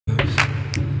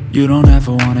You don't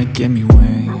ever wanna give me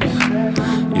wings.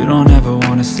 You don't ever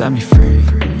wanna set me free.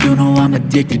 You know I'm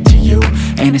addicted to you,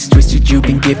 and it's twisted, you've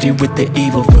been gifted with the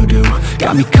evil voodoo.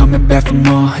 Got me coming back for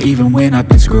more, even when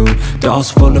I've been screwed. Dolls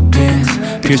full of pins,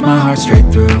 pierce my heart straight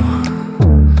through.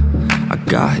 I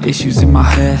got issues in my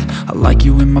head, I like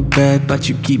you in my bed,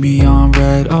 but you keep me on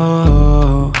red.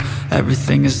 Oh,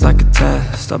 everything is like a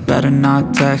test, I better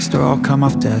not text or I'll come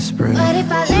off desperate. But if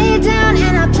I lay down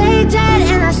and I play dead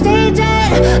and I stay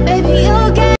dead, baby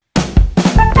you'll get.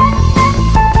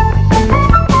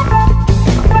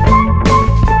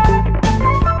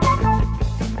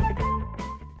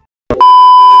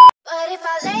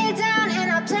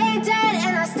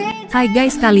 Hai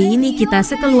guys, kali ini kita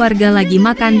sekeluarga lagi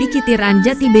makan di Kitiran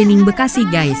Jatibening Bekasi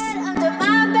guys.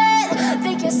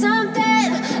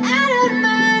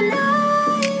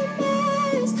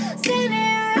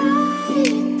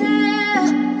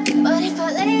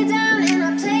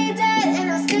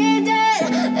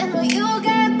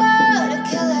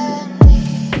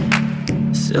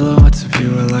 Silhouettes of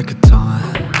you are like a taunt.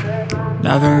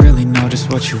 Never really know just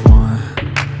what you want.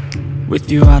 With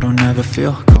you I don't ever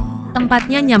feel calm.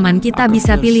 Tempatnya nyaman, kita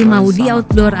bisa pilih mau di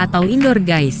outdoor atau indoor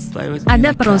guys.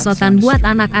 Ada perosotan buat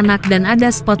anak-anak dan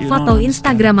ada spot foto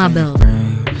instagramable.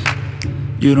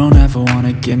 You don't ever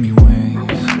wanna give me wings.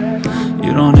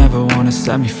 You don't ever wanna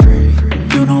set me free.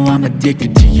 You know I'm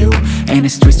addicted to you, and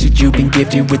it's twisted, you've been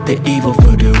gifted with the evil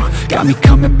voodoo. Got me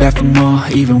coming back for more,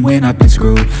 even when I've been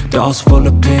screwed. Dolls full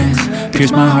of pins,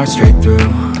 pierce my heart straight through.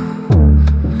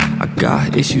 I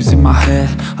got issues in my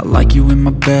head, I like you in my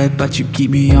bed, but you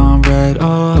keep me on red.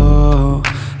 Oh,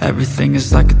 everything is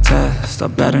like a test, I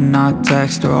better not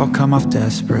text or I'll come off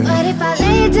desperate. But if I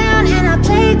lay down and I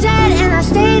play dead and I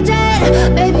stay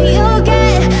dead, baby you'll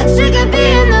get sick of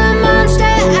being the monster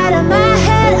out of my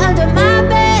head, under my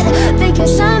bed, thinking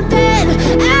something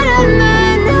out of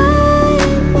my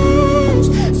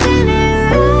nightmares, standing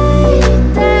right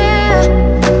there.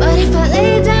 But if I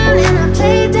lay down and I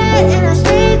play dead and I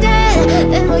stay dead,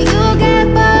 then will you get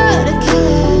bored of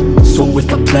killing me? So if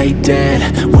I play dead,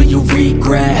 will you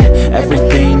regret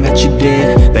everything that you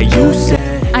did, that you said?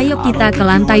 Ayo kita ke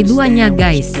lantai 2-nya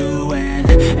guys.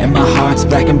 And my heart's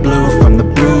black and blue from the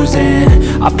bruising.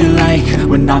 I feel like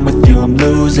when I'm with you I'm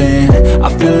losing. I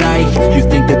feel like you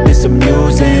think that this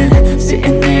amusing,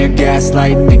 sitting there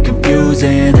gaslighting and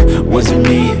confusing. Was it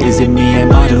me? Is it me?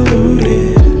 Am I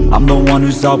deluded? I'm the one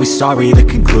who's always sorry, the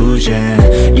conclusion,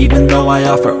 even though I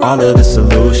offer all of the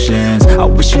solutions. I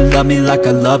wish you loved me like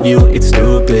I love you, it's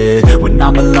stupid. When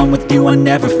I'm alone with you I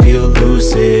never feel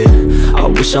lucid. I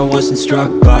wish I wasn't struck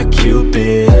by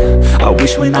Cupid. I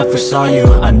wish when I first saw you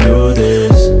I knew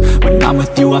this. When I'm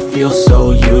with you I feel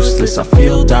so useless, I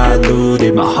feel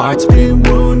diluted, my heart's been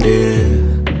wounded.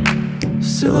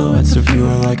 Silhouettes of you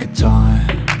are like a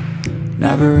taunt.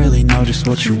 Never really know just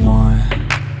what you want.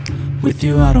 With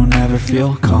you I don't ever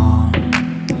feel calm.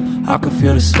 I can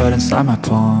feel the sweat inside my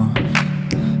palm.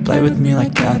 Play with me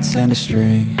like cats and a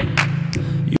string.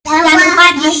 Jangan lupa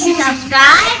di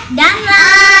subscribe dan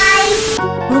like.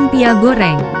 Lumpia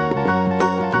goreng,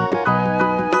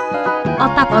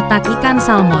 otak-otak ikan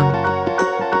salmon,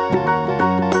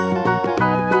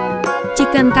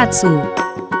 chicken katsu,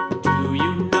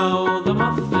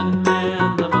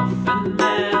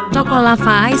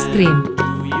 cocolava ice cream,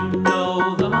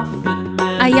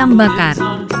 ayam bakar,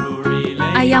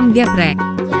 ayam geprek.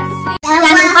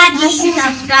 Jangan lupa di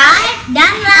subscribe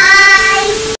dan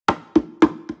like.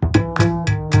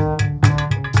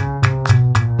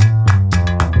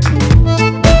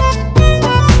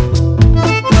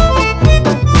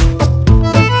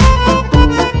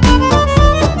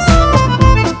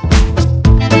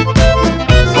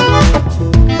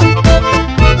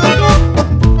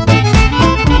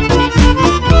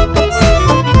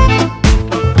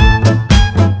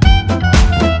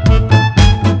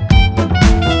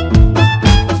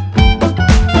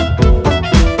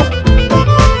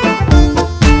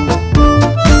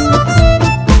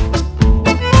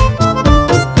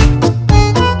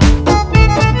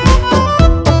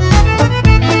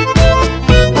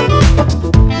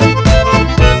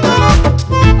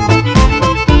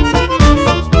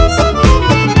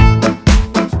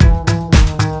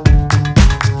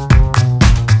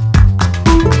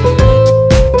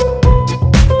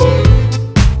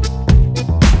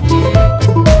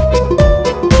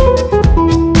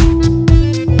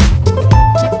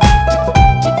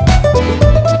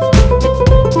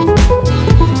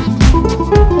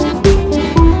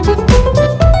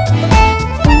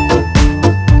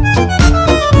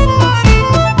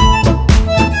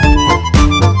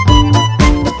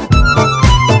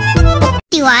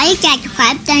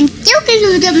 Subscribe dan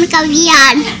juga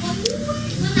kalian.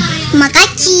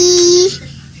 Makasih.